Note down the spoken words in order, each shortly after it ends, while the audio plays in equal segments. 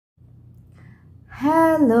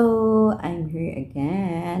Hello, I'm here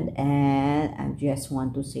again and I just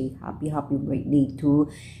want to say happy birthday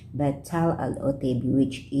to Battal al-Otebi,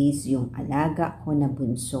 which is yung alaga ko na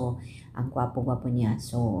bunso. Ang gwapo-gwapo niya.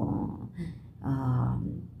 So,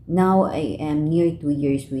 now I am near 2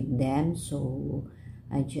 years with them. So,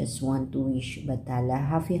 I just want to wish Battal a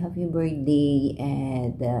happy birthday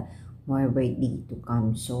and more birthday to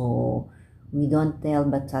come. So, we don't tell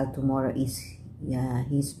Battal tomorrow is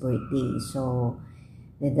his birthday. So,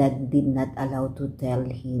 the dad did not allow to tell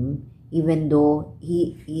him, even though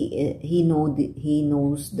he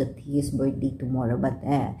knows that his birthday tomorrow. But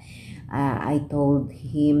I told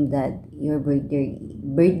him that your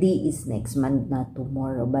birthday is next month, not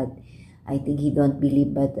tomorrow. But I think he don't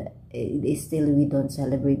believe. But still we don't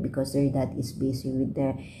celebrate because their dad is busy with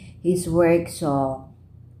his work. So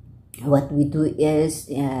what we do is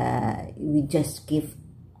we just keep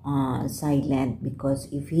silent, because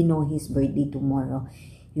if he know his birthday tomorrow,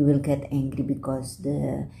 he will get angry because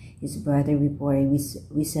his brother, before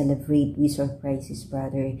we celebrate, we surprise his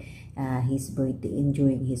brother his birthday,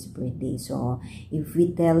 enjoying his birthday. So if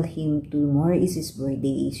we tell him tomorrow is his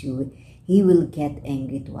birthday, he will get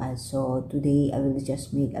angry to us. So today I will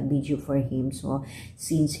just make a video for him. So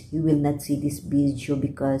since he will not see this video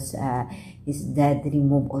because his dad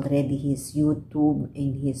removed already his YouTube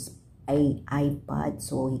and his iPad,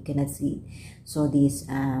 so he cannot see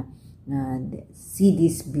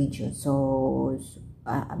this video. So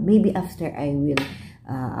maybe after I will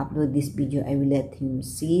upload this video, I will let him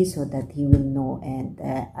see so that he will know, and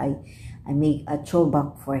I make a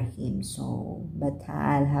throwback for him. So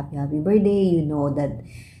Battal, happy birthday. You know that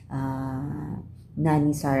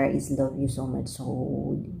Nani Sarah is love you so much,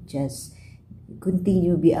 so just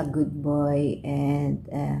continue be a good boy, and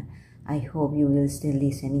I hope you will still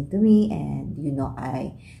listening to me, and you know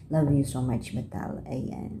I love you so much, Battal.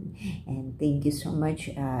 Ayan. And thank you so much.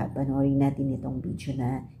 Panoorin natin itong video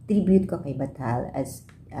na tribute ko kay Battal as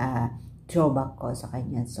throwback ko sa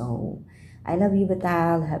kanya. So, I love you,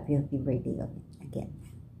 Battal. Happy birthday again.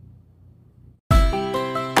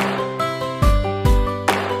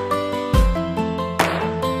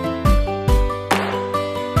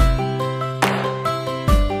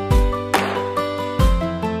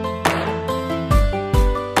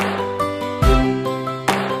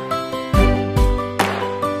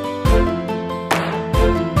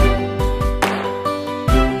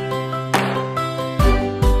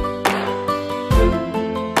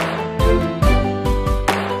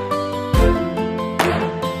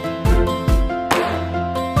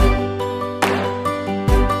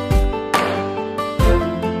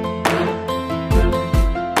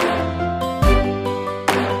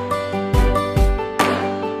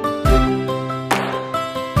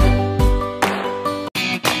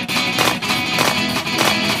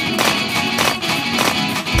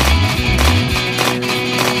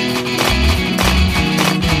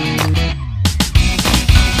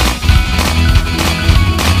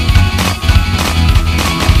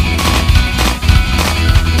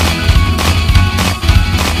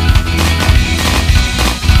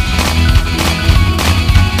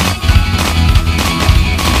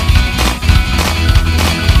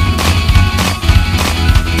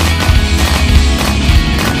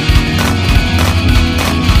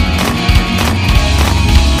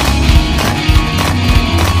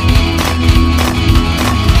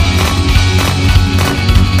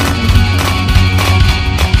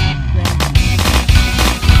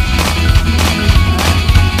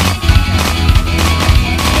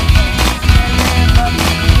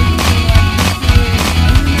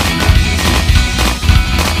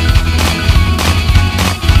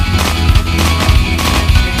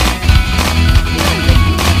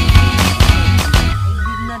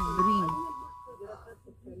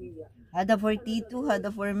 Hada for Tito,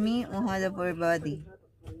 hada for me, o hada for body.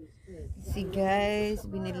 See guys,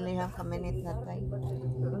 binili lang kami nit na tayo.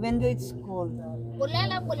 Even though it's cold.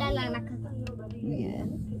 Pulala nakaka.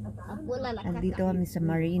 Yan. Andito kami sa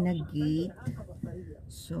Marina Gate.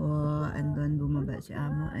 So, andun bumaba si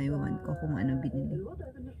Amo. Ayawan ko kung ano binili.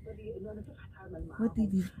 What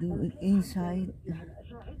did he do inside?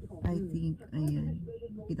 I think, ayan.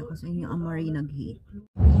 Kita ko sa inyo ang Marina Gate.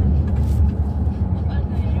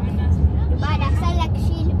 Badak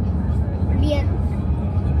selection biar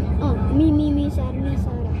me Sarah.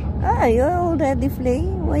 Ah, you already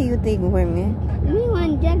playing? Why you take for me? Me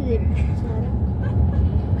want Sarah.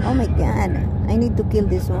 Oh my god, I need to kill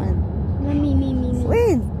this one. No, me.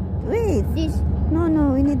 Wait. This. No,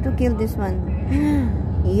 we need to kill this one.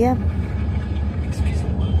 Yep.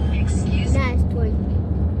 Last one.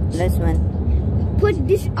 Last one. Put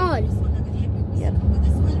this on. Yep.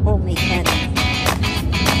 Oh my god.